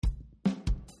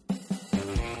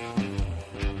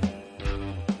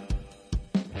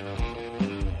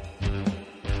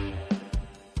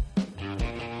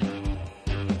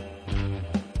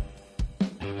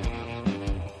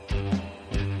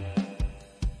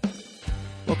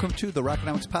Welcome to the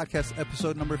Rockonomics Podcast,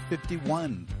 episode number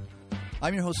 51.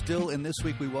 I'm your host, Dill, and this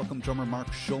week we welcome drummer Mark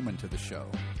Schulman to the show.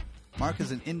 Mark is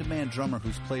an in-demand drummer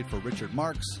who's played for Richard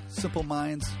Marx, Simple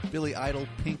Minds, Billy Idol,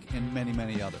 Pink, and many,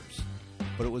 many others.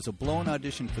 But it was a blown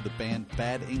audition for the band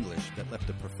Bad English that left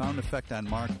a profound effect on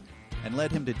Mark and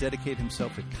led him to dedicate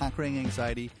himself to conquering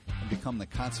anxiety and become the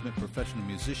consummate professional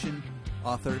musician,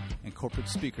 author, and corporate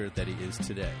speaker that he is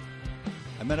today.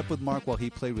 I met up with Mark while he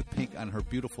played with Pink on her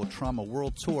beautiful Trauma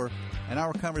World Tour, and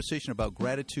our conversation about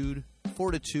gratitude,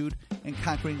 fortitude, and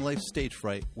conquering life's stage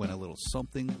fright went a little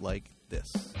something like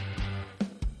this.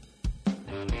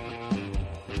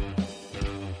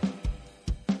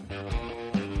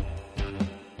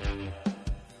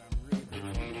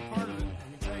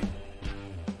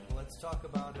 Let's talk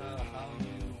about how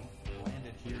you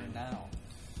landed here and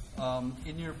now.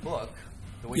 In your book,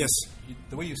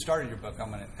 the way you started your book, I'm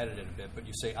going to edit it a bit, but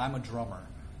you say, I'm a drummer.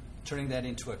 Turning that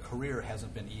into a career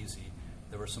hasn't been easy.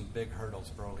 There were some big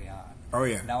hurdles early on. Oh,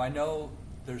 yeah. Now, I know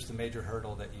there's the major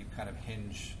hurdle that you kind of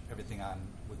hinge everything on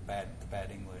with the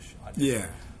Bad English audition. Yeah.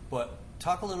 But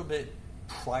talk a little bit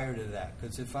prior to that,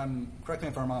 because correct me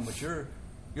if I'm wrong, but you're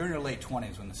in your late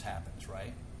 20s when this happens,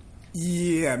 right?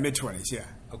 Yeah, mid-20s, yeah.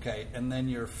 Okay, and then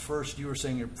you were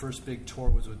saying your first big tour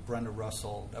was with Brenda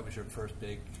Russell. That was your first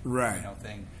big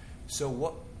thing. So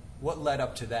what led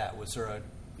up to that? Was there a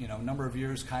number of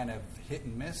years kind of hit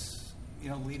and miss,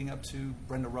 leading up to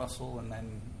Brenda Russell and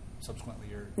then subsequently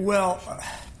your Well,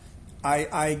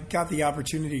 I got the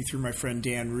opportunity through my friend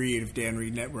Dan Reed of Dan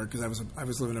Reed Network, because I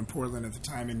was living in Portland at the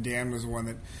time, and Dan was the one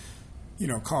that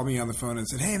called me on the phone and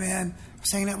said, hey, man, I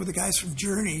was hanging out with the guys from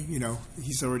Journey.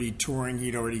 He's already touring.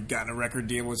 He'd already gotten a record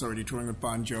deal, was already touring with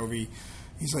Bon Jovi.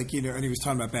 He's like, and he was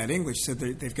talking about Bad English. He said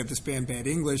they've got this band, Bad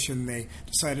English, and they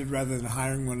decided rather than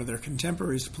hiring one of their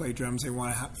contemporaries to play drums, they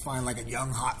want to find like a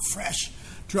young, hot, fresh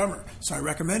drummer. So I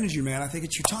recommended you, man. I think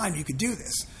it's your time. You could do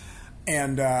this.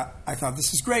 And I thought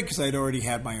this is great because I'd already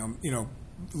had my own,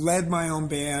 led my own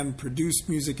band, produced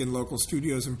music in local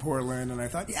studios in Portland, and I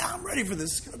thought, yeah, I'm ready for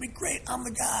this. It's going to be great. I'm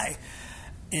the guy.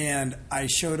 And I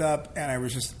showed up, and I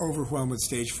was just overwhelmed with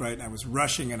stage fright, and I was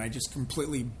rushing, and I just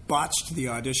completely botched the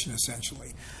audition,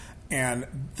 essentially. And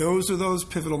those are those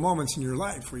pivotal moments in your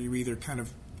life where you either kind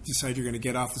of decide you're going to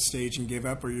get off the stage and give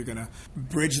up, or you're going to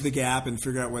bridge the gap and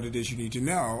figure out what it is you need to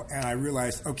know. And I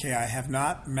realized, okay, I have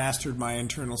not mastered my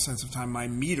internal sense of time, my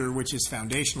meter, which is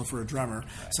foundational for a drummer.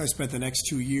 So I spent the next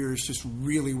 2 years just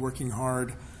really working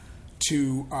hard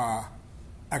to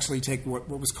actually take what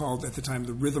was called at the time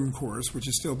the rhythm course, which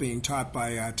is still being taught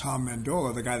by Tom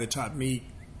Mandola, the guy that taught me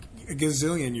a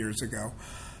gazillion years ago.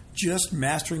 Just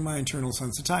mastering my internal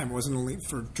sense of time. It wasn't only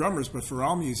for drummers, but for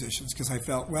all musicians, because I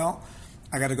felt, well,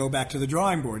 I got to go back to the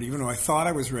drawing board. Even though I thought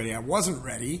I was ready, I wasn't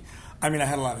ready. I mean, I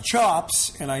had a lot of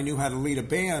chops, and I knew how to lead a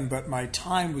band, but my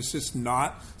time was just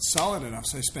not solid enough.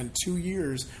 So I spent 2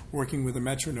 years working with a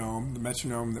metronome, the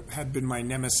metronome that had been my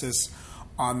nemesis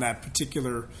on that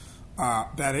particular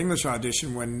Bad English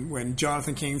audition when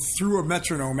Jonathan Cain threw a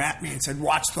metronome at me and said,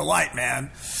 watch the light, man.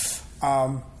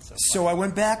 So I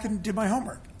went back and did my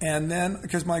homework. And then,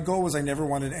 because my goal was I never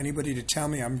wanted anybody to tell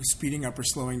me I'm speeding up or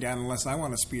slowing down unless I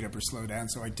want to speed up or slow down,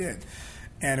 so I did.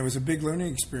 And it was a big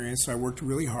learning experience, so I worked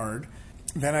really hard.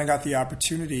 Then I got the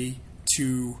opportunity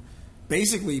to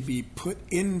basically be put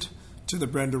into the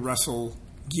Brenda Russell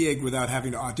gig without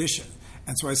having to audition.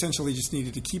 And so I essentially just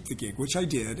needed to keep the gig, which I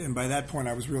did. And by that point,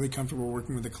 I was really comfortable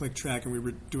working with the click track, and we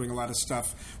were doing a lot of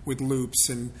stuff with loops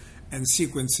and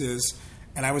sequences.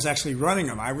 And I was actually running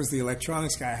them. I was the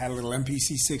electronics guy. I had a little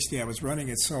MPC 60. I was running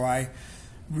it. So I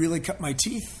really cut my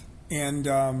teeth. And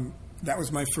that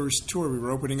was my first tour. We were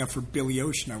opening up for Billy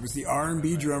Ocean. I was the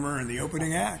R&B drummer and the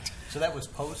opening act. So that was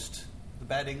post the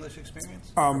Bad English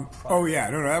experience? Oh, yeah.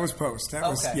 No, that was post. That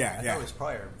was, yeah. I thought it was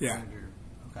prior. Yeah.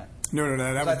 Okay. No.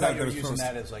 That was I thought you were was using post.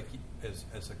 that as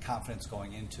as a confidence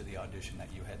going into the audition that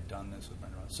you had done this with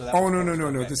Brenda Russell. So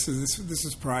No. This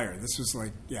is prior. This was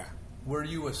like, yeah. Were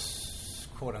you a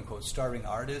quote unquote starving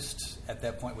artist at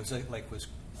that point? Was it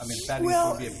Bad English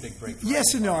would be a big break.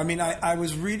 Yes and no. I mean, I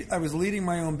was leading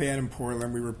my own band in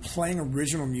Portland. We were playing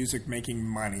original music, making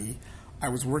money. I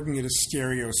was working at a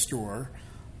stereo store.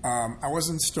 I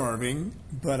wasn't starving,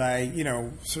 but I,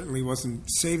 certainly wasn't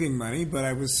saving money. But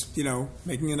I was,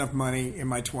 making enough money in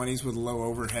my 20s with low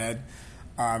overhead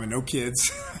and no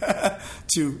kids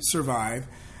to survive.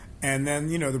 And then,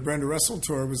 the Brenda Russell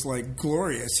tour was like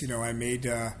glorious. I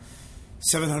made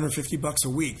 $750 a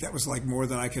week. That was like more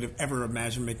than I could have ever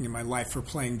imagined making in my life for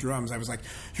playing drums. I was like,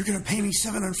 you're going to pay me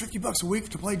 $750 a week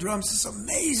to play drums? This is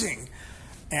amazing.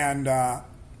 And I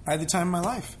had the time of my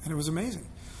life, and it was amazing.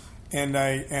 And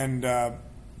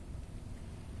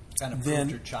kind of proved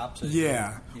your chops.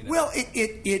 Yeah. You know. Well,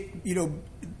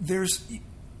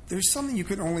 there's something you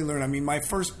can only learn. I mean, my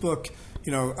first book,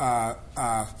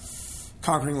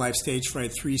 Conquering Life Stage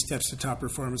Fright, 3 Steps to Top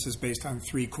Performance, is based on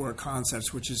 3 core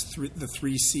concepts, which is the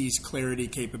 3 C's: clarity,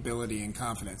 capability, and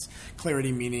confidence.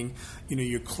 Clarity meaning,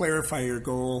 you clarify your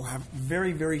goal, have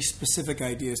very, very specific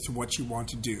ideas to what you want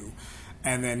to do.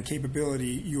 And then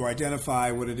capability, you identify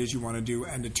what it is you want to do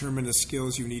and determine the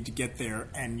skills you need to get there,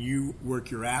 and you work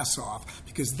your ass off,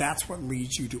 because that's what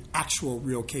leads you to actual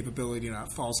real capability,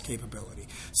 not false capability.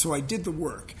 So I did the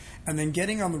work. And then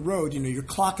getting on the road, you're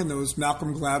clocking those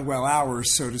Malcolm Gladwell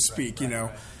hours, so to speak,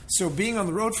 Right. So being on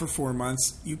the road for 4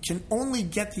 months, you can only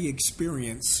get the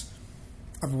experience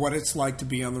of what it's like to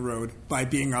be on the road by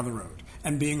being on the road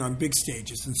and being on big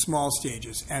stages and small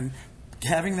stages and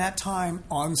having that time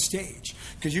on stage,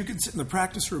 because you can sit in the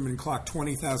practice room and clock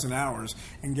 20,000 hours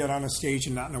and get on a stage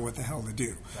and not know what the hell to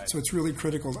do. Right. So it's really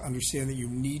critical to understand that you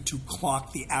need to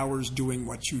clock the hours doing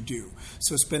what you do.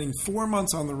 So spending 4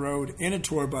 months on the road in a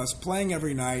tour bus, playing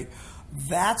every night,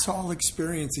 that's all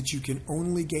experience that you can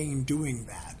only gain doing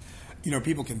that.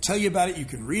 People can tell you about it, you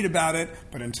can read about it,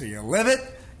 but until you live it,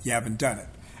 you haven't done it.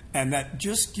 And that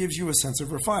just gives you a sense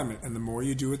of refinement. And the more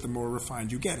you do it, the more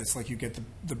refined you get. It's like you get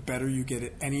the better you get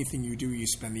at anything you do, you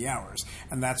spend the hours.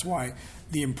 And that's why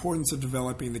the importance of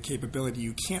developing the capability.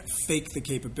 You can't fake the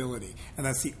capability. And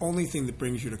that's the only thing that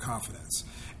brings you to confidence.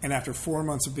 And after 4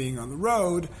 months of being on the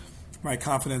road, my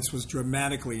confidence was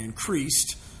dramatically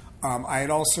increased. I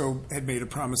had made a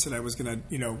promise that I was going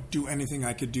to, do anything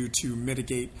I could do to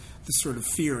mitigate the sort of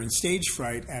fear and stage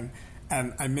fright, and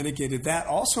I mitigated that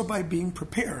also by being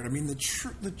prepared. I mean,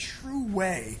 the true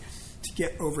way to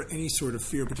get over any sort of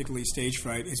fear, particularly stage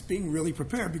fright, is being really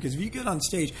prepared. Because if you get on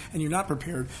stage and you're not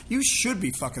prepared, you should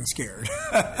be fucking scared.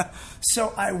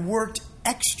 So I worked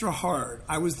extra hard.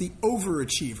 I was the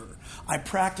overachiever. I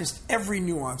practiced every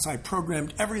nuance. I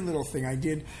programmed every little thing. I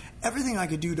did everything I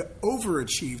could do to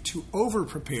overachieve, to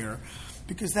over-prepare,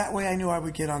 because that way I knew I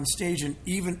would get on stage, and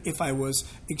even if I was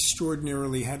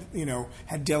extraordinarily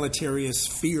had deleterious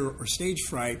fear or stage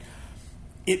fright,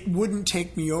 it wouldn't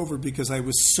take me over, because I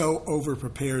was so over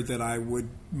prepared that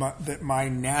that my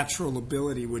natural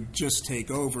ability would just take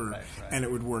over, right. And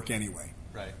it would work anyway.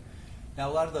 Right. Now,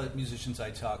 a lot of the musicians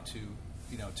I talk to,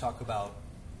 talk about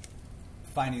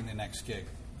finding the next gig.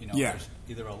 There's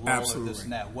either a lull Absolutely. Or this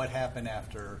and that. What happened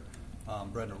after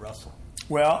Brenda Russell?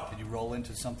 Well, did you roll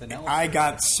into something else? I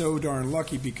got so darn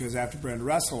lucky, because after Brenda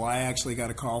Russell, I actually got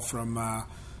a call from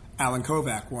Alan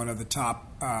Kovac, one of the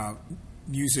top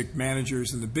music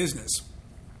managers in the business.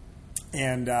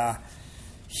 And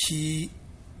he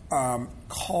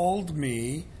called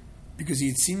me because he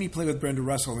had seen me play with Brenda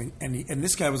Russell, and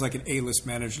this guy was like an A-list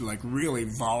manager, like really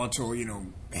volatile,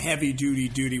 heavy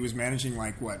duty. Was managing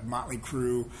Motley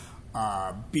Crue,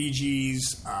 Bee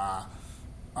Gees,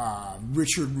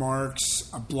 Richard Marx,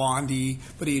 Blondie,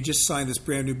 but he had just signed this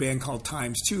brand new band called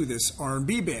Times 2, this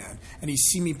R&B band, and he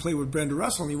seen me play with Brenda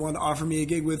Russell, and he wanted to offer me a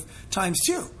gig with Times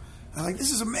 2. I'm like,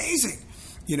 this is amazing,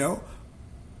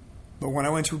 But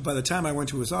by the time I went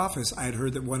to his office, I had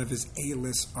heard that one of his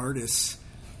A-list artists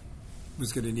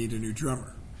was going to need a new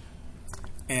drummer.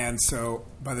 And so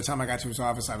by the time I got to his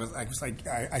office,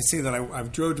 I say that I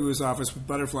drove to his office with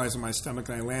butterflies in my stomach,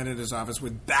 and I landed at his office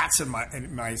with bats in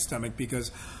my stomach,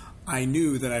 because I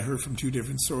knew that I heard from 2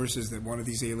 different sources that one of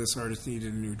these A-list artists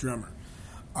needed a new drummer.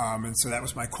 And so that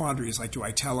was my quandary. Is like, do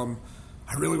I tell him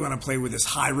I really want to play with this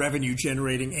high revenue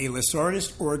generating A-list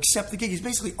artist, or accept the gig? He's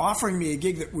basically offering me a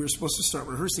gig that we were supposed to start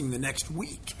rehearsing the next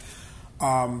week.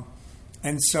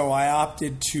 And so I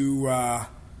opted to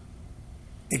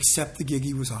accept the gig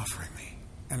he was offering me.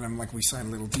 And I'm like, we signed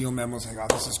a little deal memo. It's like, oh,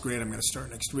 this is great. I'm going to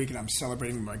start next week. And I'm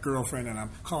celebrating with my girlfriend, and I'm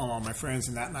calling all my friends.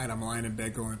 And that night I'm lying in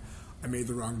bed going, I made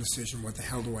the wrong decision. What the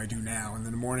hell do I do now? And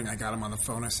in the morning I got him on the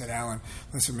phone. I said, Alan,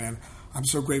 listen, man, I'm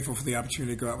so grateful for the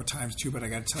opportunity to go out with Times 2, but I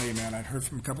got to tell you, man, I'd heard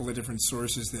from a couple of different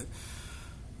sources that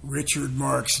Richard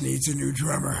Marx needs a new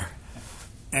drummer.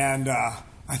 And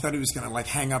I thought he was going to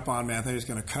hang up on me. I thought he was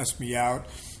going to cuss me out.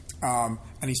 And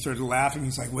he started laughing.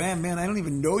 He's like, well, man, I don't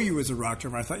even know you as a rock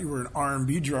drummer. I thought you were an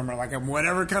R&B drummer. Like, I'm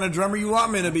whatever kind of drummer you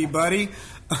want me to be, buddy.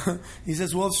 He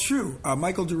says, well, it's true.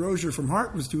 Michael DeRosier from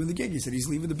Heart was doing the gig. He said he's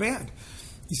leaving the band.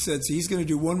 He said, so he's going to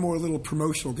do one more little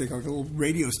promotional gig, like a little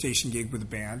radio station gig with the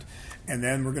band. And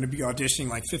then we're going to be auditioning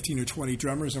 15 or 20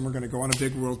 drummers, and we're going to go on a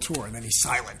big world tour. And then he's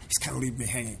silent. He's kind of leaving me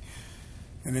hanging.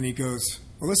 And then he goes,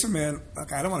 well, listen, man,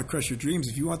 look, I don't want to crush your dreams.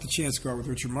 If you want the chance to go out with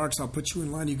Richard Marx, I'll put you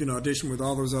in line. You can audition with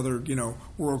all those other,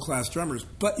 world-class drummers.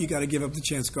 But you got to give up the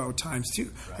chance to go out with Times 2.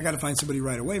 Right. I got to find somebody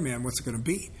right away, man. What's it going to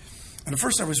be? And at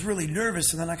first I was really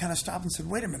nervous, and then I kind of stopped and said,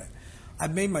 wait a minute.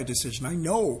 I've made my decision. I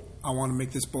know I want to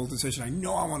make this bold decision. I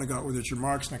know I want to go out with Richard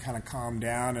Marx, and I kind of calmed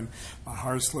down, and my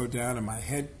heart slowed down, and my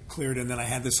head cleared, and then I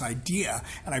had this idea,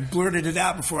 and I blurted it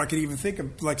out before I could even think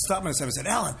of, stop myself. I said,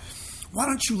 Alan, why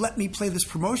don't you let me play this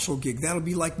promotional gig? That'll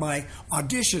be like my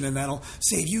audition, and that'll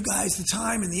save you guys the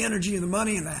time and the energy and the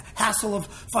money and the hassle of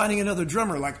finding another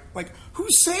drummer. Like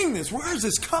who's saying this? Where is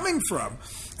this coming from?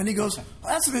 And he goes, well,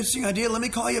 that's an interesting idea. Let me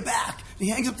call you back. And he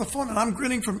hangs up the phone, and I'm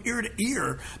grinning from ear to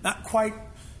ear, not quite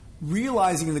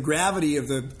realizing the gravity of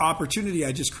the opportunity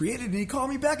I just created. And he called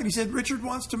me back, and he said, Richard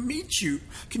wants to meet you.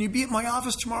 Can you be at my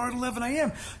office tomorrow at 11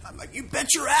 a.m.? I'm like, you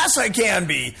bet your ass I can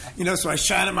be. So I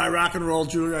shine at my rock and roll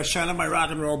jewelry. I shine at my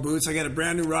rock and roll boots. I got a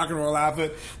brand new rock and roll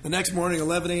outfit. The next morning,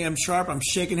 11 a.m. sharp, I'm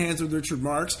shaking hands with Richard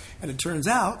Marx. And it turns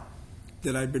out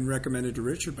that I'd been recommended to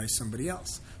Richard by somebody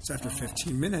else. So after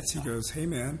 15 minutes, he goes, hey,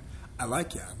 man, I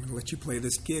like you. I'm going to let you play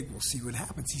this gig. We'll see what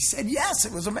happens. He said yes.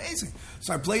 It was amazing.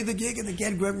 So I played the gig, and the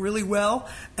gig went really well.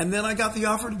 And then I got the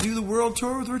offer to do the world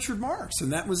tour with Richard Marx.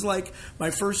 And that was like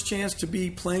my first chance to be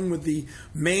playing with the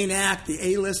main act, the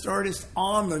A-list artist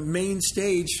on the main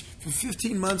stage for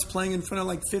 15 months, playing in front of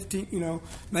like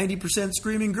 90%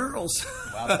 screaming girls.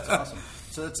 Wow, that's awesome.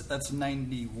 So that's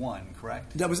 91,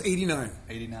 correct? That was 89.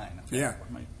 89. Okay. Yeah.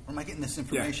 Where am I getting this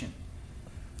information? Yeah.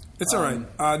 It's all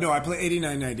right. No, I played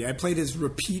 89, 90. I played his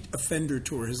repeat offender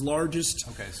tour, his largest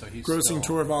grossing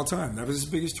tour of all time. That was his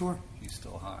biggest tour. He's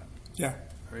still hot. Yeah.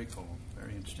 Very cool.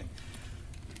 Very interesting.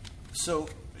 So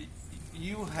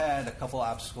you had a couple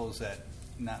obstacles that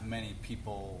not many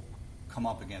people come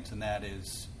up against, and that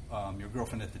is your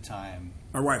girlfriend at the time.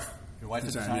 My wife. Your wife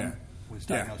at the time was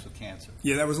diagnosed with cancer.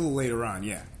 Yeah, that was a little later on,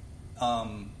 yeah.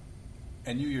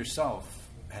 And you yourself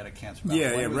had a cancer.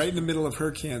 Yeah, right in the middle of her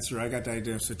cancer, I got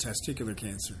diagnosed with testicular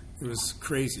cancer. It was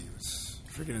crazy. It was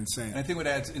freaking insane. And I think what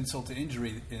adds insult to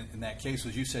injury in that case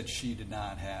was you said she did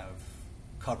not have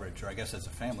coverage, or I guess as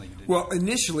a family you didn't. Well,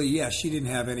 initially, yeah, she didn't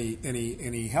have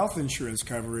any health insurance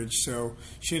coverage, so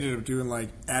she ended up doing like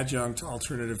adjunct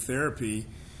alternative therapy.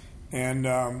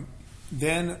 And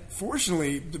then,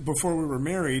 fortunately, before we were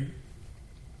married,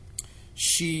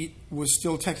 she was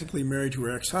still technically married to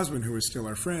her ex-husband, who was still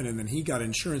our friend, and then he got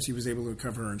insurance. He was able to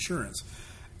cover her insurance.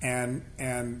 And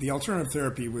the alternative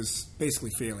therapy was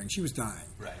basically failing. She was dying.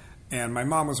 Right. And my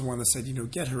mom was the one that said,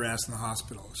 get her ass in the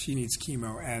hospital. She needs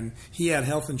chemo. And he had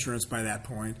health insurance by that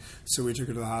point, so we took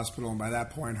her to the hospital. And by that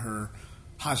point, her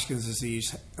Hodgkin's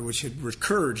disease, which had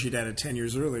recurred, she'd had it 10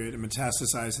 years earlier, it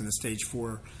metastasized into stage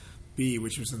 4B,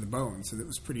 which was in the bones. And it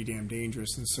was pretty damn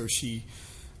dangerous. And so she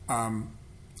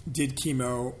did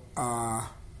chemo,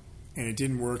 and it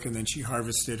didn't work, and then she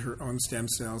harvested her own stem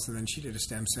cells, and then she did a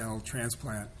stem cell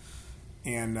transplant,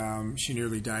 and she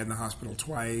nearly died in the hospital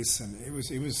twice, and it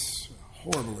was a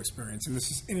horrible experience. And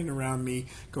this is in and around me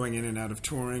going in and out of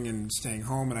touring and staying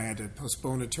home, and I had to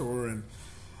postpone a tour, and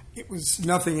it was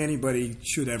nothing anybody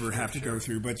should ever have to go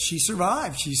through. But she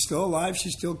survived. She's still alive.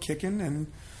 She's still kicking, and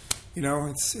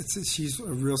she's a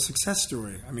real success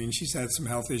story. I mean, she's had some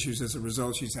health issues as a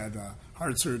result. She's had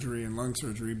heart surgery and lung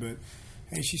surgery, but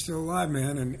hey, she's still alive,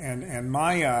 man. And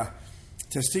my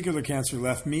testicular cancer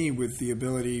left me with the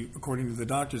ability, according to the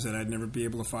doctors, that I'd never be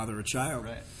able to father a child.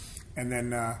 Right. And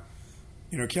then,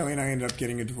 Kelly and I ended up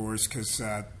getting a divorce because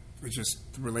the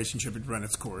relationship had run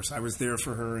its course. I was there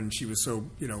for her, and she was so,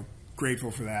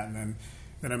 grateful for that. And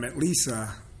then I met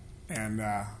Lisa, and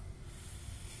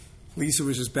Lisa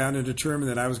was just bound and determined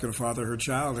that I was going to father her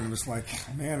child, and it was like,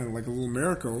 man, like a little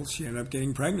miracle, she ended up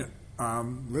getting pregnant,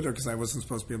 literally, because I wasn't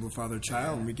supposed to be able to father a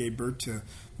child, and we gave birth to the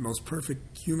most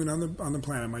perfect human on the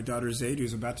planet. My daughter Zaid,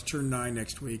 who's about to turn 9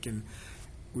 next week, and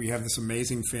we have this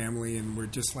amazing family, and we're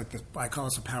just like I call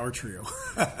us a power trio.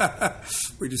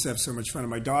 We just have so much fun. And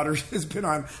my daughter has been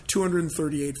on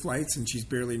 238 flights, and she's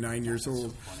barely 9 years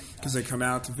old because they come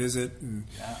out to visit, and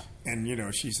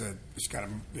she's got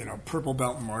a purple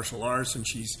belt in martial arts, and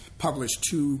she's published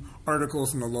 2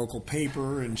 articles in the local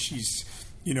paper, and she's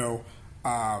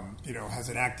has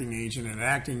an acting agent and an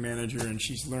acting manager, and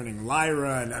she's learning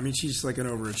lyra, and I mean, she's like an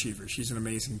overachiever. She's an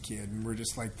amazing kid, and we're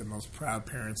just like the most proud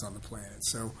parents on the planet.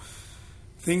 So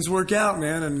things work out,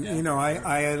 man. And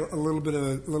I had a little bit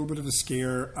of a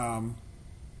scare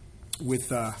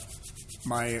with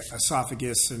my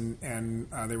esophagus, and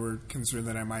they were concerned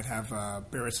that I might have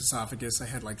Barrett's esophagus. I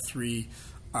had like 3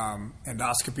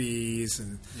 endoscopies,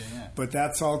 but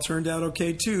that's all turned out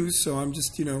okay too. So I'm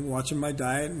just watching my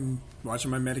diet and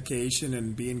watching my medication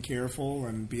and being careful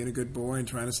and being a good boy and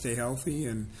trying to stay healthy.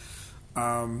 And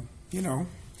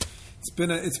it's been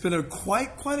a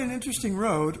quite an interesting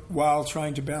road while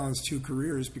trying to balance 2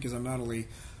 careers, because I'm not only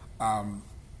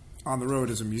on the road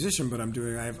as a musician, but I'm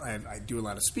doing I do a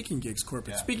lot of speaking gigs,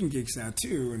 corporate speaking gigs now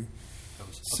too, and that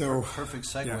was a perfect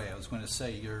segue. Yeah. I was going to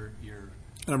say you're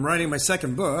and I'm writing my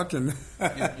second book, and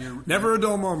never a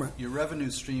dull moment. Your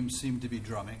revenue streams seem to be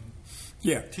drumming,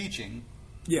 teaching.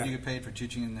 Yeah, you get paid for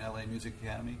teaching in the LA Music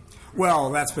Academy. Well,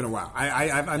 that's been a while.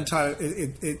 I'm taught.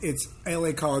 It's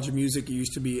LA College of Music. It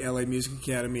used to be LA Music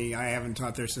Academy. I haven't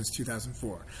taught there since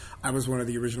 2004. I was one of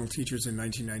the original teachers in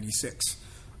 1996.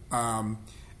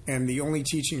 And the only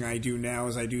teaching I do now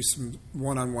is I do some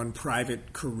one-on-one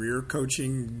private career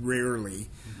coaching, rarely.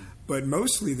 Mm-hmm. But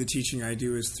mostly the teaching I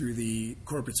do is through the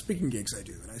corporate speaking gigs I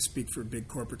do. And I speak for big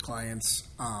corporate clients.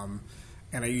 And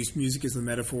I use music as the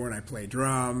metaphor, and I play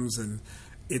drums, and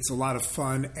it's a lot of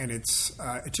fun. And it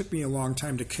took me a long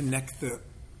time to connect the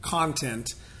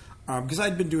content because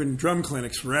I'd been doing drum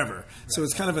clinics forever. Right. So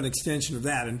it's kind of an extension of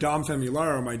that. And Dom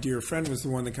Famularo, my dear friend, was the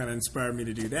one that kind of inspired me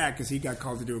to do that because he got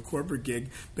called to do a corporate gig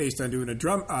based on doing a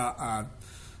drum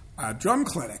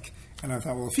clinic. And I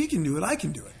thought, well, if he can do it, I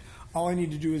can do it. All I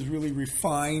need to do is really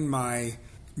refine my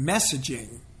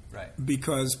messaging. Right.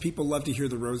 Because people love to hear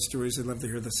the road stories, they love to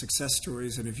hear the success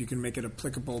stories, and if you can make it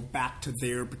applicable back to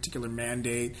their particular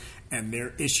mandate and their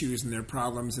issues and their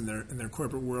problems in their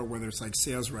corporate world, whether it's like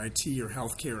sales or IT or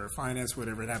healthcare or finance,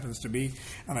 whatever it happens to be,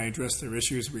 and I address their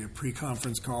issues. We have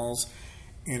pre-conference calls,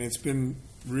 and it's been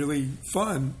really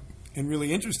fun and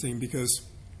really interesting because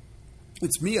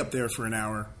it's me up there for an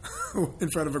hour in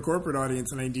front of a corporate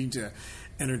audience, and I need to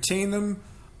entertain them,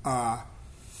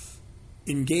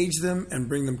 engage them, and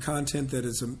bring them content that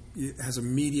has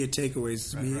immediate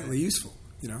takeaways, immediately useful.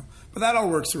 But that all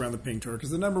works around the Pink tour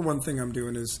because the number one thing I'm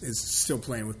doing is still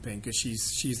playing with Pink because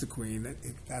she's the queen.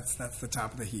 That's the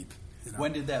top of the heap.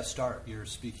 When did that start? You're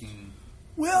speaking.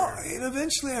 Well,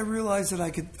 eventually I realized that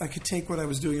I could take what I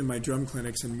was doing in my drum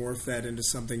clinics and morph that into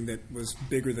something that was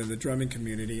bigger than the drumming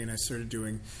community, and I started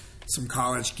doing some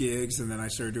college gigs, and then I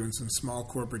started doing some small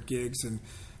corporate gigs, and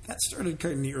that started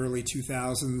in the early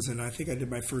 2000s, and I think I did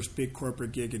my first big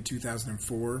corporate gig in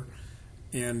 2004.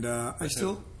 And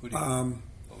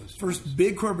first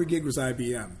big corporate gig was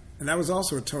IBM, and that was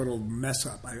also a total mess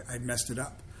up. I messed it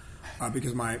up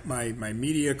because my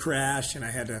media crashed, and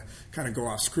I had to kind of go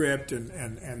off script,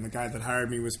 and the guy that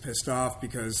hired me was pissed off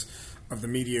because of the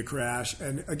media crash.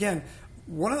 And again,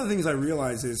 one of the things I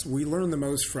realize is we learn the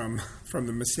most from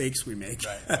the mistakes we make.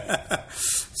 Right.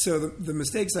 So the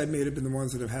mistakes I've made have been the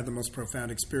ones that have had the most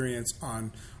profound experience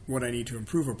on what I need to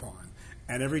improve upon.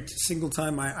 And every single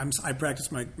time I practice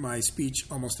my speech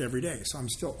almost every day. So I'm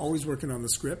still always working on the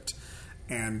script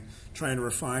and trying to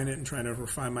refine it and trying to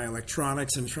refine my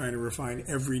electronics and trying to refine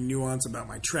every nuance about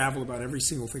my travel, about every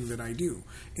single thing that I do.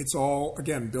 It's all,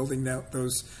 again, building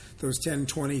those 10,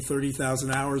 20,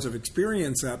 30,000 hours of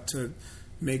experience up to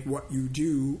make what you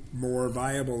do more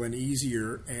viable and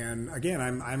easier. And again,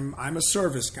 I'm a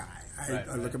service guy.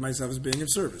 I look at myself as being of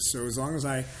service. So as long as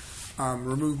I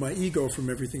remove my ego from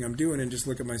everything I'm doing and just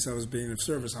look at myself as being of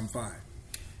service, I'm fine.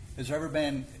 Has there ever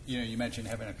been, you mentioned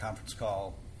having a conference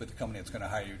call with the company that's going to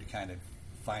hire you to kind of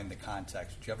find the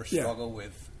context. Did you ever struggle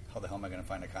with how the hell am I going to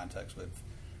find a context with?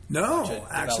 No,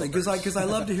 actually, because I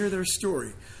love to hear their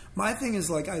story. My thing is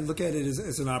I look at it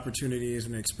as an opportunity, as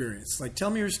an experience.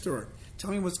 Tell me your story. Tell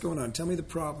me what's going on. Tell me the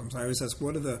problems. I always ask,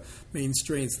 what are the main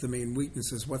strengths, the main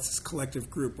weaknesses? What's this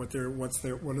collective group? What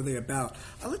are they about?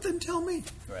 I let them tell me.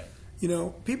 Right.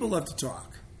 People love to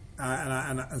talk.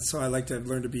 And so I like to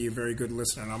learn to be a very good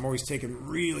listener. And I'm always taking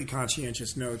really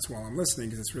conscientious notes while I'm listening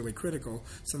because it's really critical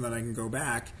so that I can go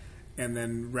back and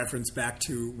then reference back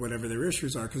to whatever their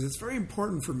issues are. Because it's very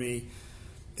important for me.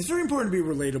 It's very important to be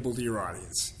relatable to your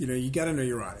audience. You got to know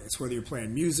your audience, whether you're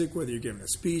playing music, whether you're giving a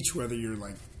speech, whether you're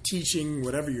teaching,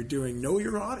 whatever you're doing, know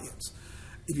your audience.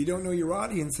 If you don't know your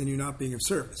audience, then you're not being of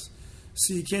service.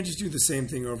 So you can't just do the same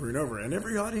thing over and over. And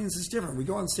every audience is different. We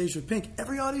go on stage with Pink.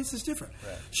 Every audience is different.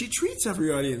 Right. She treats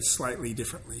every audience slightly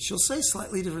differently. She'll say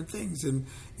slightly different things. And,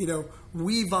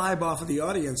 we vibe off of the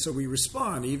audience, so we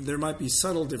respond. Even there might be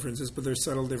subtle differences, but there's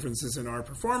subtle differences in our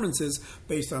performances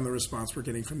based on the response we're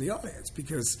getting from the audience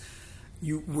because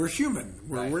we're human.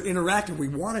 We're interactive. We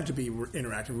want it to be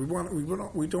interactive.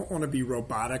 We don't want to be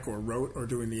robotic or rote or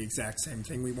doing the exact same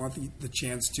thing. We want the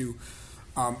chance to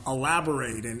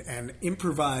elaborate and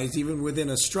improvise even within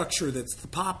a structure that's the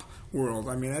pop world.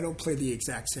 I mean, I don't play the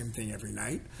exact same thing every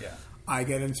night. Yeah. I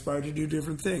get inspired to do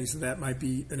different things. That might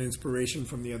be an inspiration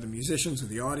from the other musicians or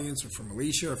the audience or from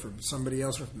Alicia or from somebody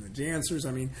else or from the dancers.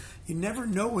 I mean, you never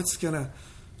know what's going to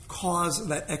cause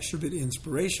that extra bit of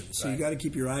inspiration. So you got to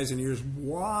keep your eyes and ears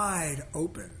wide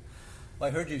open. Well,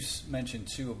 I heard you mention,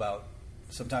 too, about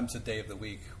sometimes the day of the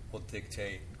week will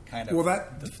dictate kind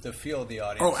of the feel of the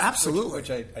audience. Oh, absolutely. Which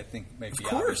I think may be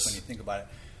obvious when you think about it.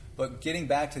 But getting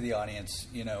back to the audience,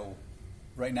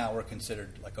 right now we're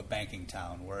considered like a banking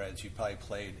town, whereas you probably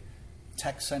played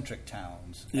tech-centric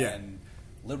towns and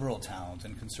liberal towns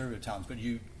and conservative towns. But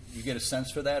you get a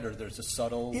sense for that, or there's a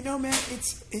subtle... man,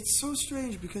 it's so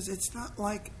strange because it's not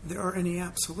like there are any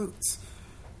absolutes.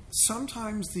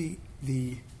 Sometimes the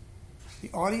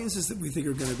audiences that we think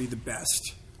are going to be the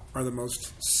best are the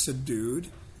most subdued,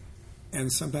 and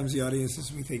sometimes the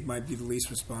audiences we think might be the least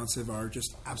responsive are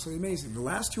just absolutely amazing. The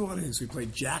last two audiences, we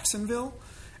played Jacksonville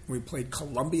and we played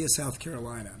Columbia, South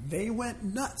Carolina. They went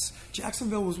nuts.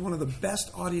 Jacksonville was one of the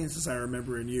best audiences I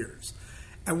remember in years.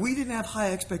 And we didn't have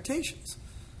high expectations.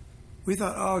 We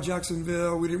thought,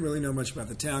 Jacksonville, we didn't really know much about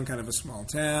the town, kind of a small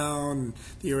town.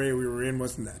 The area we were in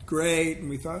wasn't that great. And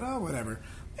we thought, whatever.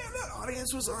 Man, that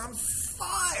audience was on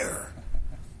fire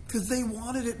because they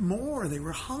wanted it more. They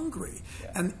were hungry.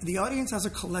 Yeah. And the audience has a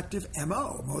collective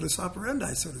MO, modus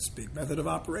operandi, so to speak, method of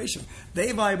operation. They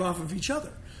vibe off of each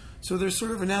other. So there's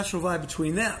sort of a natural vibe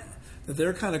between them that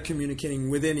they're kind of communicating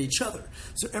within each other.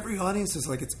 So every audience is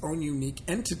like its own unique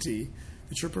entity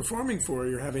that you're performing for,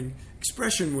 you're having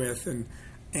expression with,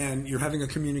 and you're having a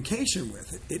communication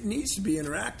with. It needs to be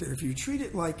interactive. If you treat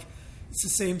it like it's the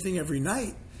same thing every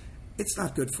night, it's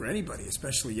not good for anybody,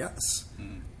 especially us.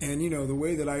 Mm. And, the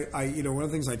way that I one of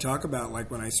the things I talk about, like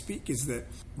when I speak, is that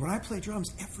when I play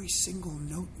drums, every single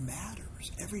note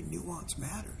matters. Every nuance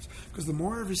matters. Because the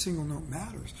more every single note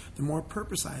matters, the more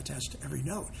purpose I attach to every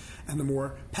note. And the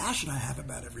more passion I have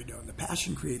about every note. And the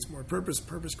passion creates more purpose.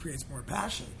 Purpose creates more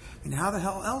passion. And how the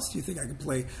hell else do you think I could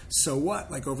play So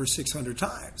What like over 600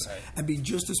 times? Right. And be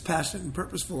just as passionate and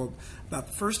purposeful about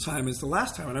the first time as the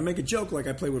last time? And I make a joke like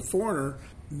I played with Foreigner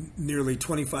nearly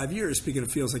 25 years, speaking of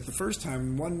feels like the first time.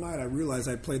 And one night I realized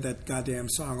I played that goddamn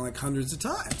song like hundreds of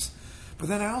times. But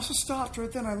then I also stopped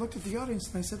right then. I looked at the audience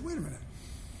and I said, wait a minute.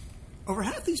 Over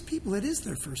half these people, it is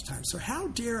their first time. So how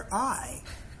dare I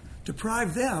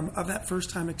deprive them of that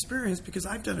first-time experience because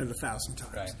I've done it 1,000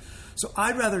 times. Right. So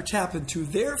I'd rather tap into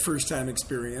their first-time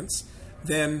experience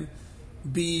than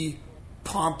be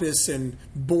pompous and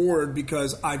bored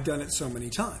because I've done it so many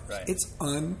times. Right. It's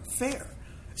unfair.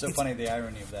 It's funny, the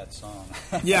irony of that song.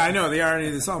 Yeah, I know, the irony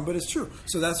of the song, but it's true.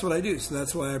 So that's what I do. So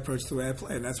that's why I approach the way I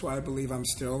play. And that's why I believe I'm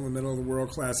still in the middle of the world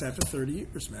class after 30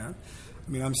 years, man. I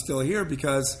mean, I'm still here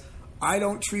because I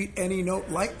don't treat any note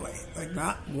lightly. Like,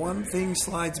 not one thing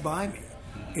slides by me.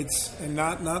 And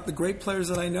not the great players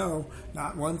that I know,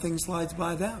 not one thing slides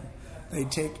by them. They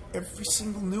take every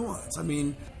single nuance. I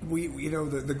mean,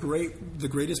 the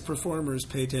greatest performers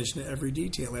pay attention to every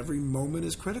detail. Every moment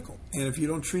is critical. And if you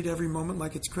don't treat every moment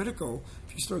like it's critical,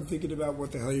 if you start thinking about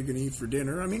what the hell you're going to eat for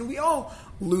dinner, I mean, we all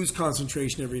lose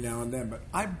concentration every now and then, but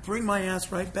I bring my ass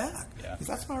right back. Yeah. Because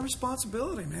that's my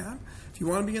responsibility, man. If you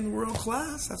want to be in the world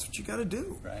class, that's what you got to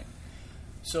do. Right.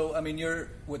 So, I mean, you're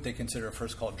what they consider a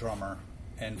first call drummer,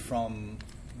 and from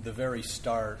the very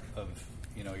start of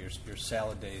your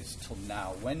salad days till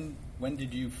now, when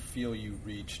did you feel you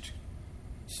reached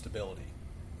stability?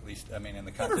 At least, I mean, in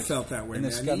the context. Never felt that way,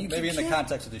 man. Maybe in the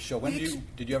context of the show,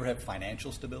 did you ever have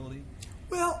financial stability?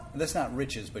 Well, and that's not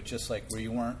riches, but just like where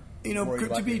you weren't.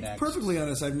 To be perfectly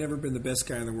honest, I've never been the best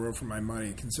guy in the world for my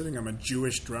money. Considering I'm a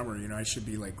Jewish drummer, I should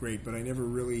be like great, but I never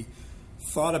really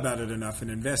thought about it enough and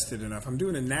invested enough. I'm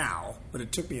doing it now, but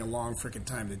it took me a long freaking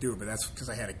time to do it. But that's because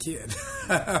I had a kid.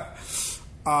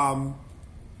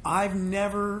 I've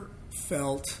never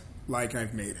felt like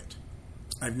I've made it.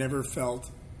 I've never felt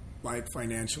like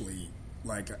financially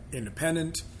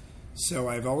independent. So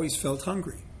I've always felt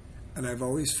hungry, and I've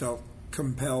always felt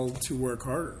compelled to work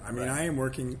harder. I mean, I am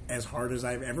working as hard as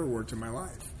I've ever worked in my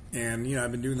life. And,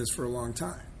 I've been doing this for a long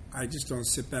time. I just don't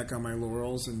sit back on my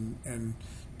laurels and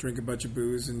drink a bunch of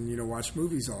booze and, watch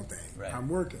movies all day. Right. I'm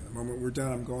working. The moment we're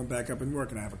done, I'm going back up and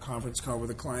working. I have a conference call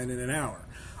with a client in an hour.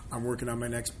 I'm working on my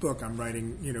next book. I'm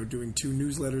writing, doing 2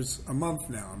 newsletters a month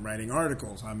now. I'm writing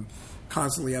articles. I'm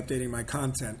constantly updating my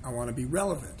content. I want to be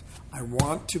relevant. I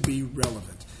want to be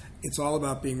relevant. It's all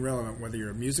about being relevant, whether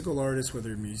you're a musical artist, whether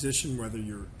you're a musician, whether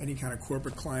you're any kind of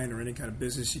corporate client or any kind of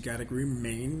business, you got to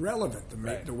remain relevant.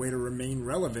 The way to remain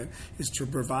relevant is to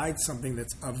provide something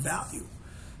that's of value.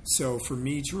 So for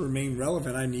me to remain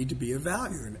relevant, I need to be of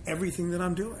value in everything that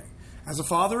I'm doing. As a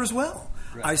father as well.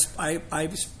 Right.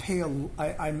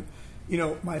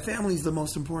 My family is the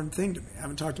most important thing to me. I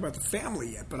haven't talked about the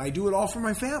family yet, but I do it all for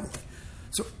my family.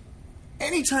 So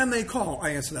anytime they call, I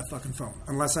answer that fucking phone.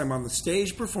 Unless I'm on the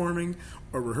stage performing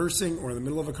or rehearsing or in the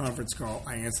middle of a conference call,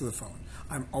 I answer the phone.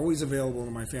 I'm always available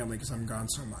to my family because I'm gone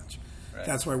so much. Right.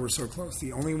 That's why we're so close.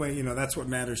 The only way, that's what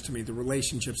matters to me. The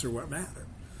relationships are what matter.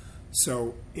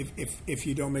 So if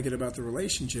you don't make it about the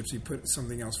relationships, you put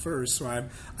something else first. So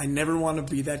I never want to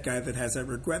be that guy that has that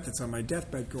regret that's on my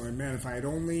deathbed going, man, if I had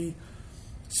only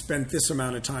spent this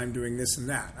amount of time doing this and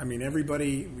that. I mean,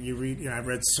 everybody, I've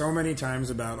read so many times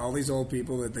about all these old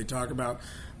people that they talk about,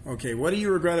 okay, what do you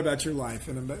regret about your life?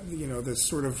 And, this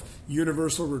sort of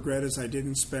universal regret is I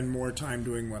didn't spend more time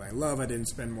doing what I love. I didn't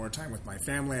spend more time with my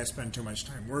family. I spent too much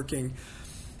time working.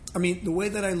 I mean, the way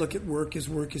that I look at work is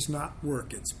not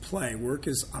work. It's play. Work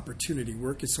is opportunity.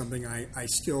 Work is something I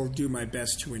still do my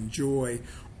best to enjoy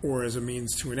or as a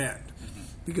means to an end. Mm-hmm.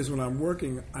 Because when I'm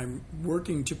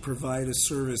working to provide a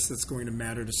service that's going to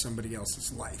matter to somebody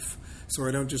else's life. So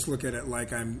I don't just look at it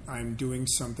like I'm doing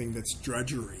something that's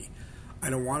drudgery. I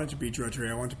don't want it to be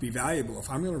drudgery. I want it to be valuable. If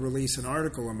I'm going to release an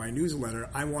article in my newsletter,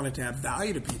 I want it to have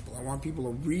value to people. I want people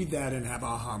to read that and have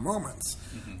aha moments.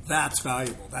 Mm-hmm. That's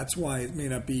valuable. That's why it may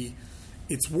not be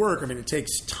it's work. I mean, it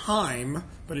takes time,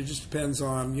 but it just depends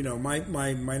on,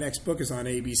 my next book is on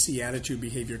ABC, Attitude,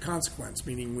 Behavior, Consequence,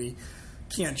 meaning we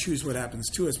can't choose what happens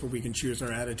to us, but we can choose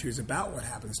our attitudes about what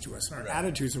happens to us. And our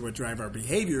attitudes are what drive our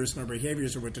behaviors, and our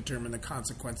behaviors are what determine the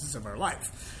consequences of our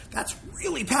life. That's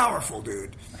really powerful,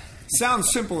 dude.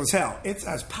 Sounds simple as hell. It's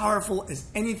as powerful as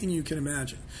anything you can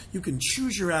imagine. You can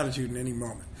choose your attitude in any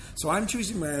moment. So I'm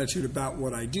choosing my attitude about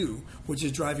what I do, which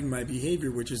is driving my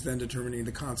behavior, which is then determining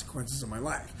the consequences of my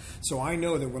life. So I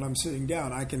know that when I'm sitting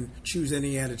down, I can choose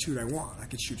any attitude I want. I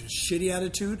could choose a shitty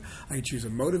attitude. I could choose a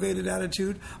motivated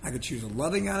attitude. I could choose a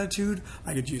loving attitude.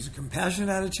 I could choose a compassionate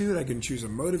attitude. I can choose a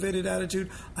motivated attitude.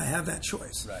 I have that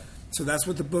choice. Right. So that's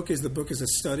what the book is. The book is a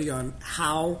study on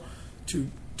how to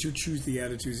choose the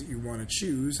attitudes that you want to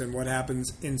choose and what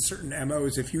happens in certain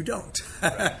MOs if you don't.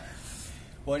 Right.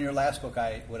 Well, in your last book,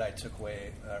 what I took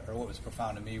away, or what was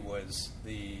profound to me, was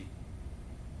the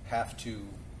have to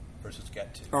versus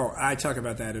get to. Oh, I talk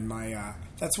about that in my...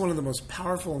 that's one of the most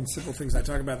powerful and simple things. I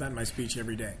talk about that in my speech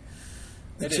every day.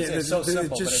 It's so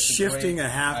simple, just but it's shifting a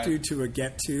have to a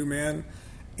get to, man.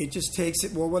 It just takes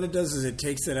it... Well, what it does is it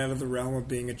takes it out of the realm of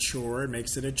being a chore. It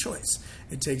makes it a choice.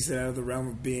 It takes it out of the realm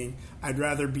of being... I'd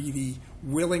rather be the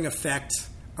willing effect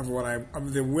of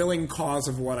the willing cause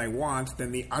of what I want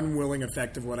than the unwilling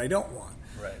effect of what I don't want.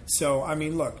 Right. So, I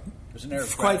mean, look,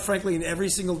 quite frankly, in every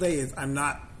single day, I'm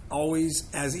not always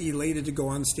as elated to go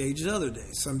on stage as other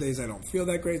days. Some days I don't feel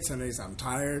that great. Some days I'm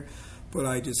tired. But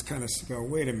I just kind of go,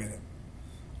 wait a minute.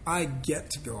 I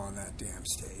get to go on that damn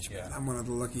stage, man. Yeah. I'm one of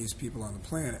the luckiest people on the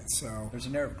planet. So there's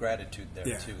an air of gratitude there,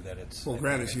 too.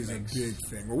 Gratitude is a big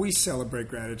thing. Well, we celebrate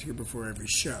gratitude before every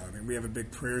show. I mean, we have a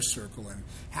big prayer circle, and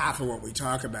half of what we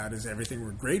talk about is everything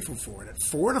we're grateful for, and it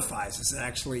fortifies us.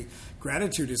 Actually,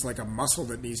 gratitude is like a muscle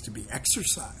that needs to be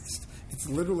exercised. It's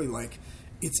literally like...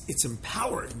 It's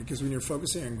empowering because when you're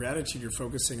focusing on gratitude, you're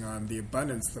focusing on the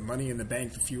abundance, the money in the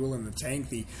bank, the fuel in the tank,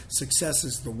 the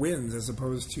successes, the wins, as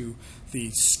opposed to the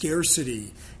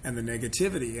scarcity and the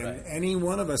negativity. And right. Any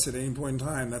one of us at any point in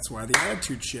time, that's why the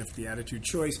attitude shift, the attitude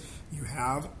choice, you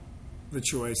have the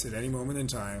choice at any moment in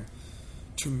time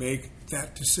to make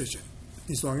that decision.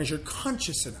 As long as you're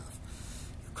conscious enough,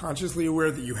 you're consciously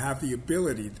aware that you have the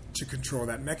ability to control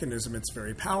that mechanism, it's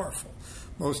very powerful.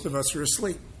 Most of us are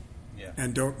asleep. Yeah.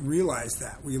 And don't realize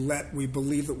that. We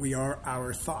believe that we are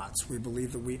our thoughts. We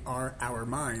believe that we are our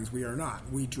minds. We are not.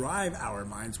 We drive our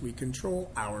minds. We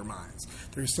control our minds.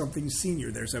 There's something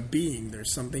senior. There's a being.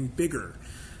 There's something bigger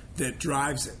that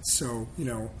drives it. So,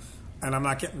 and I'm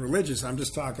not getting religious. I'm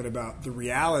just talking about the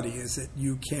reality is that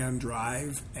you can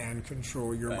drive and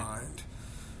control your mind.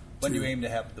 When do you aim to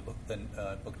have the book, then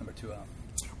book number 2 out?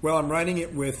 Well, I'm writing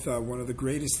it with one of the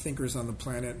greatest thinkers on the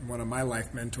planet, one of my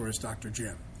life mentors, Dr.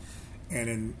 Jim. And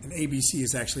in ABC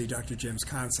is actually Dr. Jim's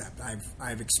concept.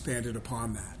 I've expanded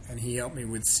upon that. And he helped me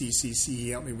with CCC. He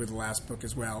helped me with the last book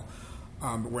as well.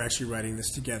 But we're actually writing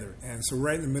this together. And so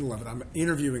right in the middle of it, I'm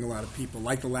interviewing a lot of people.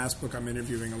 Like the last book, I'm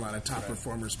interviewing a lot of top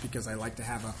performers because I like to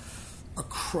have a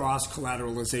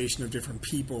cross-collateralization of different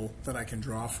people that I can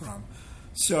draw from.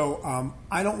 So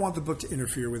I don't want the book to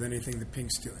interfere with anything that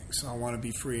Pink's doing. So I want to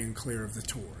be free and clear of the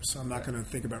tour. So I'm not going to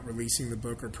think about releasing the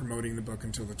book or promoting the book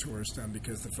until the tour is done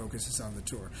because the focus is on the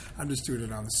tour. I'm just doing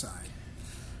it on the side.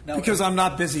 Now, because I'm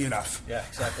not busy enough. Yeah,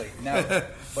 exactly. Now,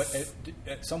 but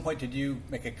at some point, did you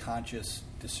make a conscious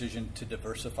decision to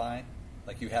diversify?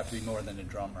 Like you have to be more than a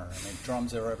drummer. I mean,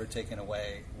 drums are ever taken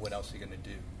away. What else are you going to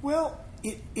do? Well,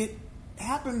 it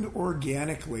happened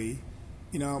organically.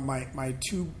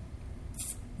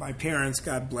 My parents,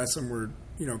 God bless them, were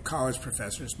college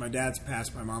professors. My dad's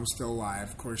passed. My mom's still alive.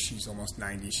 Of course, she's almost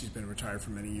 90. She's been retired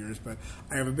for many years. But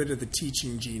I have a bit of the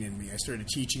teaching gene in me. I started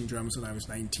teaching drums when I was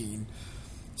 19.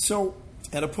 So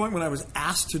at a point when I was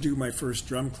asked to do my first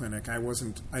drum clinic, I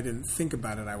didn't think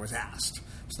about it. I was asked.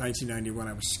 It was 1991.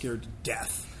 I was scared to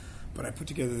death. But I put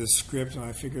together this script, and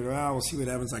I figured, we'll see what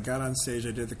happens. I got on stage,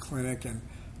 I did the clinic, and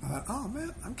I thought, oh,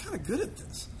 man, I'm kind of good at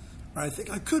this. Or I think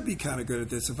I could be kind of good at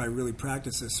this if I really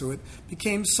practice this. So it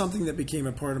became something that became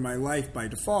a part of my life by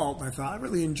default, and I thought, I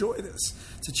really enjoy this.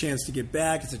 It's a chance to get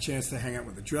back. It's a chance to hang out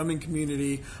with the drumming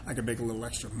community. I could make a little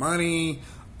extra money.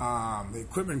 The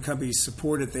equipment companies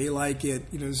support it. They like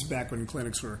it. This is back when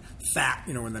clinics were fat,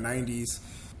 in the 90s.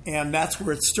 And that's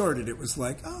where it started. It was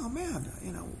like, oh, man,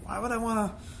 why would I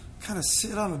want to kind of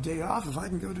sit on a day off if I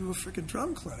can go to a freaking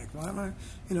drum clinic? Why am I,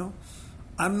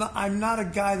 I'm not a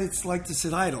guy that's like to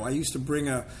sit idle. I used to bring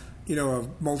a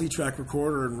multi-track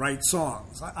recorder and write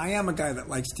songs. I am a guy that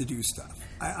likes to do stuff.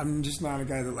 I'm just not a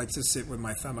guy that likes to sit with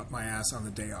my thumb up my ass on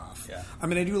the day off. Yeah. I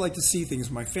mean, I do like to see things.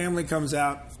 My family comes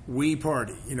out, we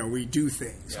party. We do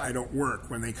things. Yeah. I don't work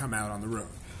when they come out on the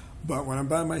road. But when I'm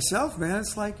by myself, man,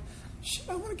 it's like, shit,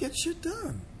 I want to get shit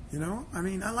done. I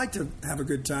mean, I like to have a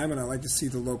good time, and I like to see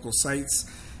the local sights.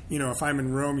 If I'm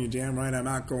in Rome, you're damn right I'm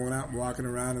not going out and walking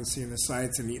around and seeing the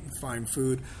sights and eating fine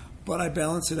food. But I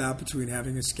balance it out between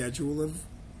having a schedule of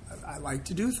I like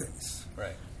to do things.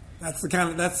 Right. That's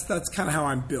kind of how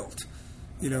I'm built.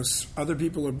 Other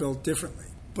people are built differently,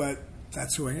 but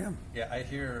that's who I am. Yeah, I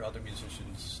hear other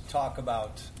musicians talk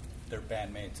about their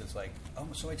bandmates. It's like,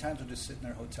 so many times we'll just sit in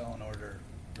their hotel and order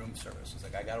room service. It's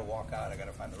like, I got to walk out. I got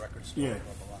to find the record store. Yeah.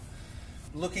 Blah blah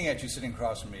blah. Looking at you sitting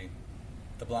across from me,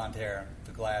 the blonde hair,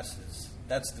 the glasses,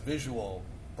 that's the visual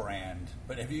brand.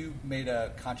 But have you made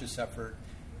a conscious effort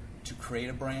to create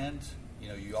a brand?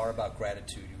 You are about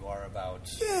gratitude. You are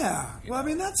about... Yeah. Well, I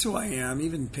mean, that's who I am.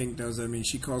 Even Pink knows that. I mean,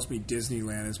 she calls me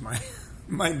Disneyland as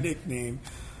my nickname.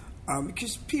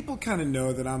 Because people kind of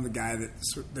know that I'm the guy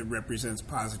that represents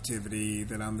positivity,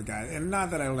 that I'm the guy... And not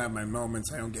that I don't have my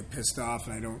moments. I don't get pissed off,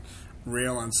 and I don't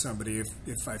rail on somebody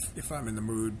if I'm in the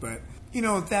mood. But,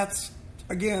 that's...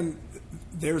 Again,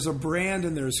 there's a brand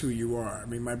and there's who you are. I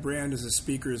mean, my brand as a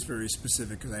speaker is very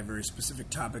specific because I have very specific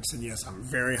topics. And yes, I'm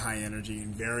very high energy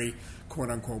and very quote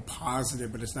unquote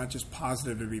positive. But it's not just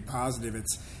positive to be positive.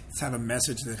 It's have a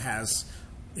message that has,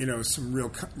 some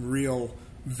real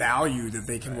value that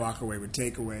they can walk away with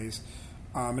takeaways.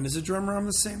 And as a drummer, I'm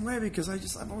the same way because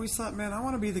I've always thought, man, I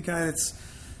want to be the guy that's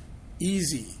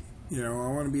easy. I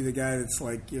want to be the guy that's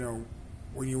like,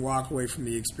 when you walk away from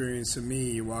the experience of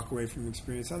me, you walk away from the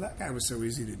experience, that guy was so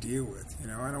easy to deal with. I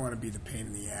don't want to be the pain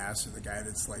in the ass or the guy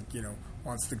that's like,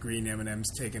 wants the green M&Ms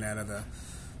taken out of the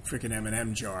freaking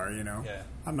M&M jar, Yeah.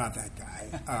 I'm not that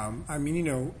guy. I mean,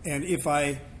 and if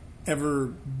I ever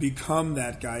become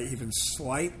that guy even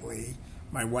slightly,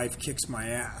 my wife kicks my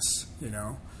ass,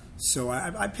 So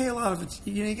I pay a lot of it.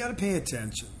 You got to pay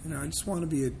attention. I just want to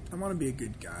be a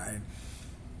good guy.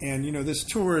 And, this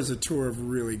tour is a tour of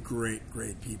really great,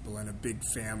 great people and a big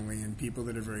family and people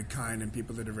that are very kind and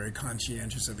people that are very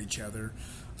conscientious of each other.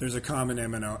 There's a common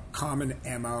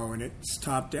MO, and it's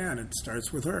top down. It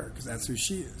starts with her because that's who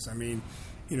she is. I mean,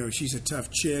 she's a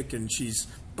tough chick and she's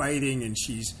biting and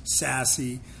she's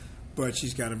sassy, but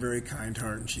she's got a very kind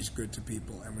heart and she's good to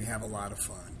people, and we have a lot of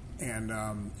fun.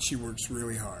 And she works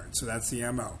really hard. So that's the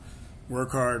MO.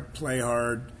 Work hard, play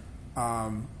hard,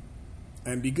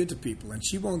 and be good to people. And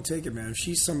she won't take it, man. If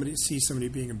sees somebody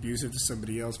being abusive to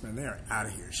somebody else, man, they are out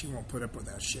of here. She won't put up with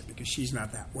that shit because she's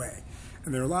not that way.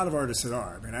 And there are a lot of artists that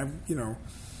are. I mean,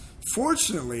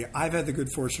 fortunately, I've had the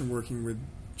good fortune working with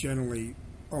generally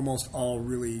almost all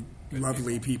really good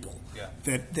lovely people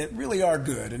that really are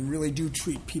good and really do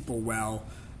treat people well.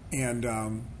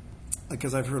 And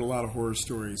because I've heard a lot of horror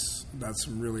stories about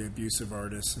some really abusive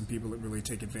artists and people that really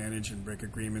take advantage and break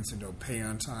agreements and don't pay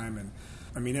on time. And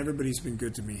I mean, everybody's been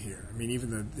good to me here. I mean, even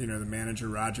the manager,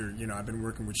 Roger, I've been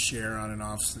working with Cher on and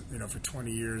off, for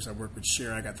 20 years. I worked with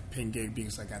Cher. I got the Pink gig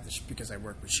because I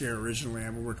worked with Cher originally.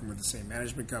 I've been working with the same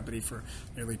management company for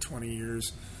nearly 20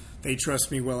 years. They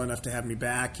trust me well enough to have me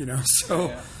back, so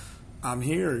yeah. I'm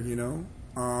here,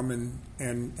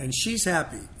 and she's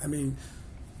happy. I mean,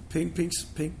 Pink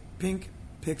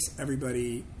picks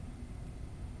everybody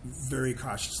very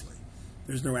cautiously.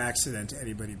 There's no accident to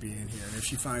anybody being here. And if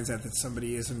she finds out that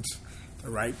somebody isn't the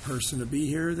right person to be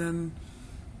here, then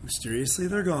mysteriously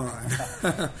they're gone.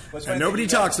 And nobody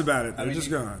talks about it. They're just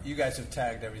gone. You guys have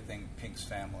tagged everything Pink's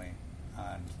family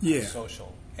on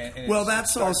social. And well,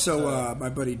 that's also my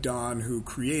buddy Don, who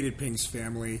created Pink's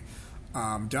family.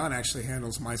 Don actually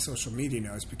handles my social media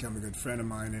now. He's become a good friend of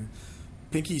mine. And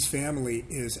Pinky's family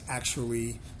is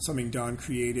actually something Don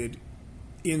created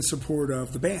in support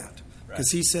of the band.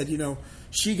 Because he said,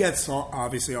 she gets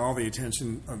obviously all the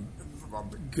attention of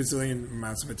gazillion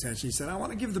amounts of attention. He said, I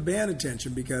want to give the band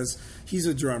attention because he's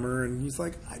a drummer, and he's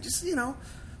like, I just, so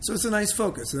it's a nice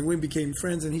focus. And then we became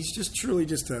friends, and he's just truly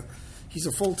he's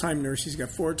a full-time nurse. He's got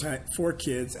four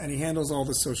kids, and he handles all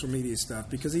the social media stuff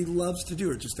because he loves to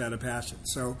do it just out of passion.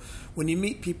 So when you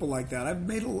meet people like that, I've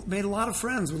made a lot of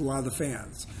friends with a lot of the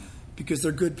fans because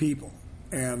they're good people,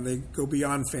 and they go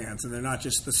beyond fans, and they're not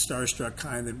just the starstruck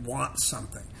kind that want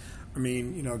something. I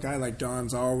mean, a guy like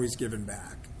Don's always giving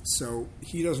back. So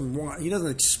he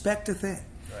doesn't expect a thing.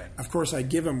 Right. Of course, I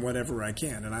give him whatever I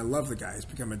can, and I love the guy. He's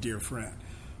become a dear friend.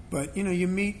 But, you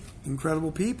meet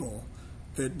incredible people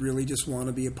that really just want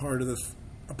to be a part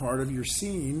of your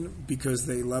scene because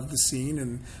they love the scene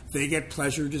and they get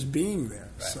pleasure just being there.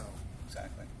 Right. So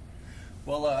exactly.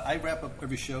 Well, I wrap up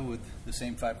every show with the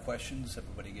same 5 questions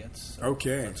everybody gets. So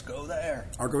okay. Let's go there.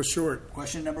 I'll go short.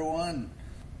 Question number 1.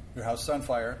 Your house is on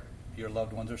fire. Your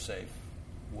loved ones are safe.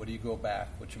 What do you go back?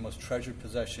 What's your most treasured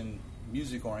possession,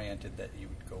 music-oriented, that you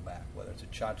would go back? Whether it's a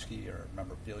tchotchke or a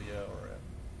memorabilia or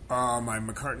a... my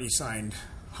McCartney signed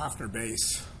Hofner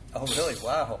bass. Oh, really?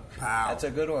 Wow. Wow. That's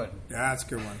a good one. Yeah, that's a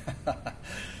good one.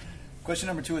 Question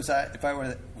number 2 is, if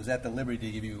I was at the liberty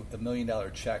to give you $1 million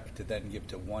check to then give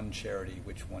to one charity,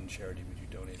 which one charity would you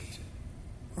donate it to?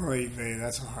 Oy vey,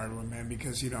 that's a hard one, man,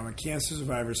 because, I'm a cancer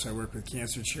survivor, so I work with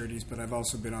cancer charities, but I've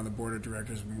also been on the board of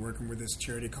directors. I've been working with this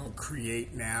charity called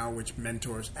Create Now, which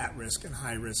mentors at-risk and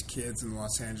high-risk kids in the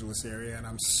Los Angeles area, and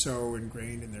I'm so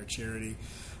ingrained in their charity.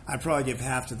 I'd probably give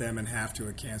half to them and half to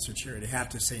a cancer charity, half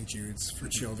to St. Jude's for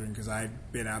children, because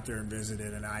I've been out there and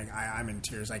visited, and I'm in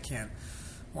tears. I can't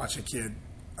watch a kid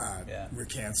with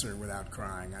cancer without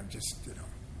crying. I'm just,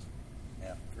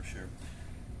 Yeah, for sure.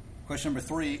 Question number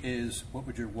 3 is, what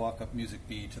would your walk-up music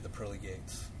be to the pearly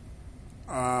gates?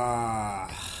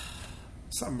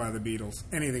 Something by the Beatles.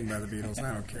 Anything by the Beatles.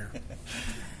 I don't care.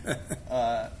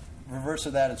 Reverse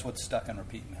of that is what's stuck on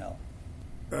repeat in hell.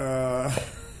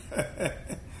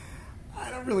 I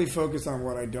don't really focus on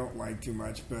what I don't like too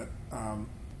much, but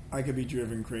I could be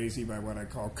driven crazy by what I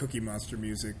call Cookie Monster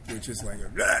music, which is like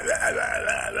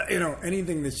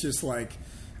anything that's just like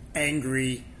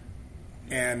angry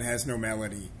and has no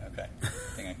melody. Okay,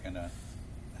 I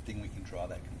think we can draw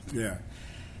that conclusion. Yeah.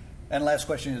 And last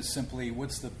question is simply,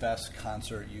 what's the best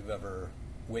concert you've ever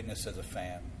witnessed as a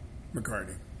fan?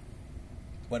 McCartney.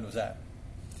 When was that?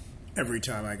 Every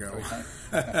time I go. Every time?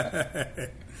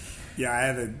 Yeah, I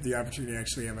had the opportunity to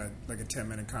actually have a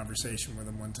 10-minute conversation with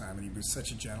him one time, and he was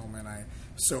such a gentleman. I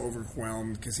was so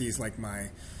overwhelmed because he's like my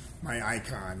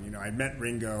icon. I met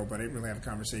Ringo, but I didn't really have a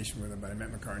conversation with him. But I met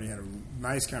McCartney, had a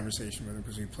nice conversation with him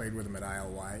because we played with him at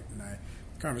Isle White. And the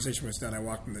conversation was done. I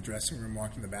walked in the dressing room,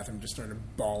 walked in the bathroom, just started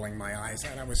bawling my eyes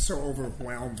out. I was so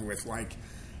overwhelmed with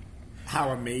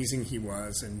how amazing he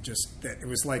was, and just that it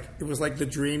was like the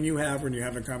dream you have when you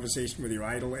have a conversation with your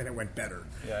idol, and it went better.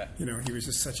 Yeah. He was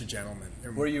just such a gentleman.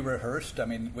 Were you rehearsed? I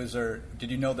mean,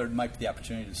 did you know there might be the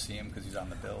opportunity to see him because he's on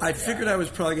the bill? I figured I was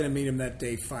probably going to meet him that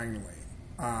day finally.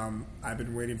 I've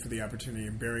been waiting for the opportunity.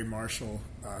 And Barry Marshall,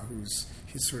 who's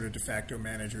his sort of de facto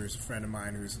manager, is a friend of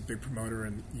mine who's a big promoter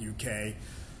in the UK.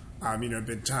 There have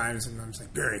been times, and I'm just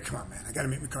like, Barry, come on, man. I got to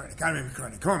meet McCartney.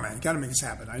 Come on, man. Got to make this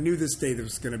happen. I knew this day that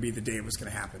was going to be the day it was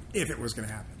going to happen, if it was going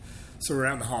to happen. So we're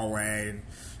out in the hallway,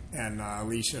 and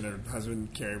Alicia and her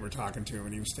husband, Carrie, were talking to him,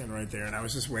 and he was standing right there. And I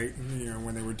was just waiting,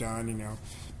 when they were done,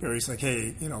 Barry's like,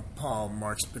 hey, Paul,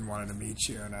 Mark's been wanting to meet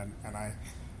you. And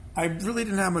I really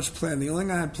didn't have much planned. The only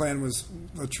thing I had planned was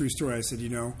a true story. I said,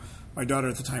 my daughter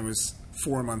at the time was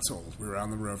 4 months old. We were on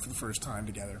the road for the first time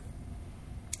together.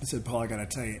 I said, Paul, I got to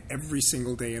tell you, every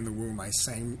single day in the womb, I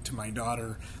sang to my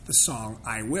daughter the song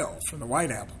I Will from the White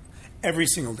Album. Every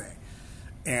single day.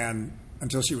 And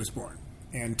until she was born.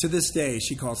 And to this day,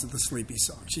 she calls it the Sleepy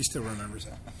Song. She still remembers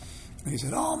it. And he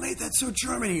said, oh, mate, that's so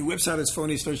charming. He whips out his phone.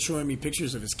 He starts showing me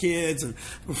pictures of his kids. And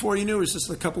before you knew, it was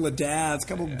just a couple of dads, a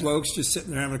couple of blokes just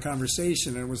sitting there having a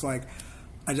conversation. And it was like,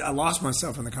 I lost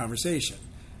myself in the conversation.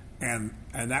 And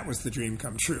that was the dream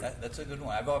come true. That's a good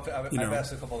one. I've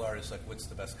asked a couple of artists, what's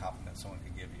the best compliment someone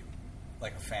could give you,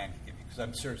 like a fan could give you? Because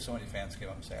I'm sure so many fans give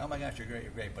them and say, oh my gosh, you're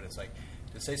great. But it's like,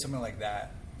 to say something like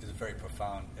that is very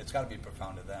profound. It's got to be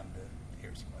profound to them to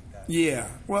hear something like that. Yeah.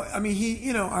 Well, I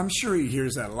mean, I'm sure he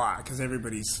hears that a lot because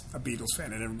everybody's a Beatles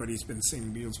fan and everybody's been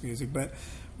singing Beatles music. But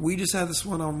we just had this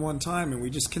one-on-one time and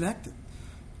we just connected.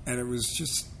 And it was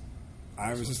just...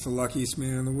 I was just the luckiest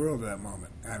man in the world at that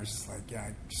moment. I was just like,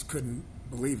 I just couldn't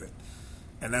believe it.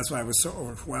 And that's why I was so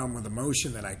overwhelmed with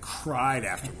emotion that I cried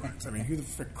afterwards. I mean, who the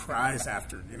frick cries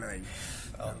after? To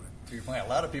your point, a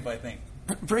lot of people, I think,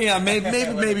 Yeah,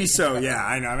 maybe so. Yeah,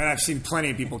 I know. I mean, I've seen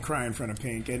plenty of people cry in front of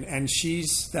Pink, and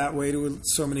she's that way to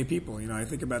so many people. You know, I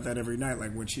think about that every night,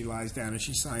 like when she lies down and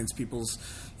she signs people's,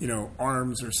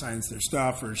 arms or signs their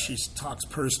stuff, or she talks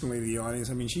personally to the audience.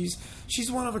 I mean,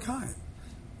 she's one of a kind.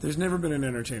 There's never been an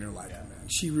entertainer like her, man.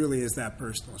 She really is that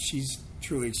personal. She's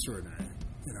truly extraordinary.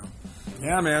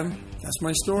 Yeah, man. That's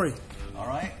my story. All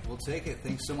right, we'll take it.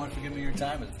 Thanks so much for giving me your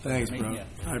time. Thanks, bro.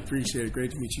 I appreciate it. Great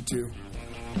to meet you, too.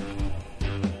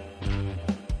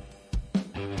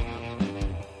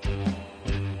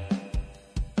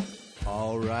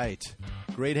 All right.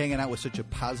 Great hanging out with such a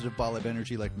positive ball of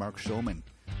energy like Mark Schulman.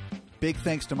 Big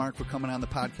thanks to Mark for coming on the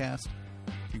podcast.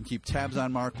 You can keep tabs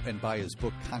on Mark and buy his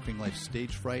book, Conquering Life's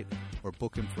Stage Fright, or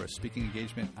book him for a speaking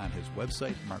engagement on his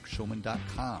website,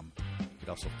 markschulman.com. You can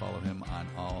also follow him on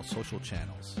all social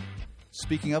channels.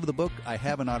 Speaking of the book, I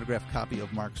have an autographed copy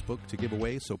of Mark's book to give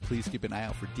away, so please keep an eye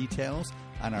out for details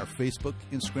on our Facebook,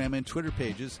 Instagram, and Twitter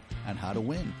pages on how to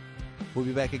win. We'll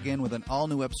be back again with an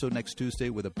all-new episode next Tuesday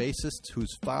with a bassist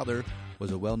whose father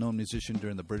was a well-known musician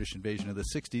during the British invasion of the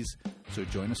 60s, so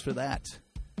join us for that.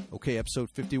 Okay, episode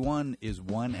 51 is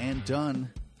one and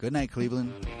done. Good night,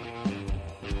 Cleveland.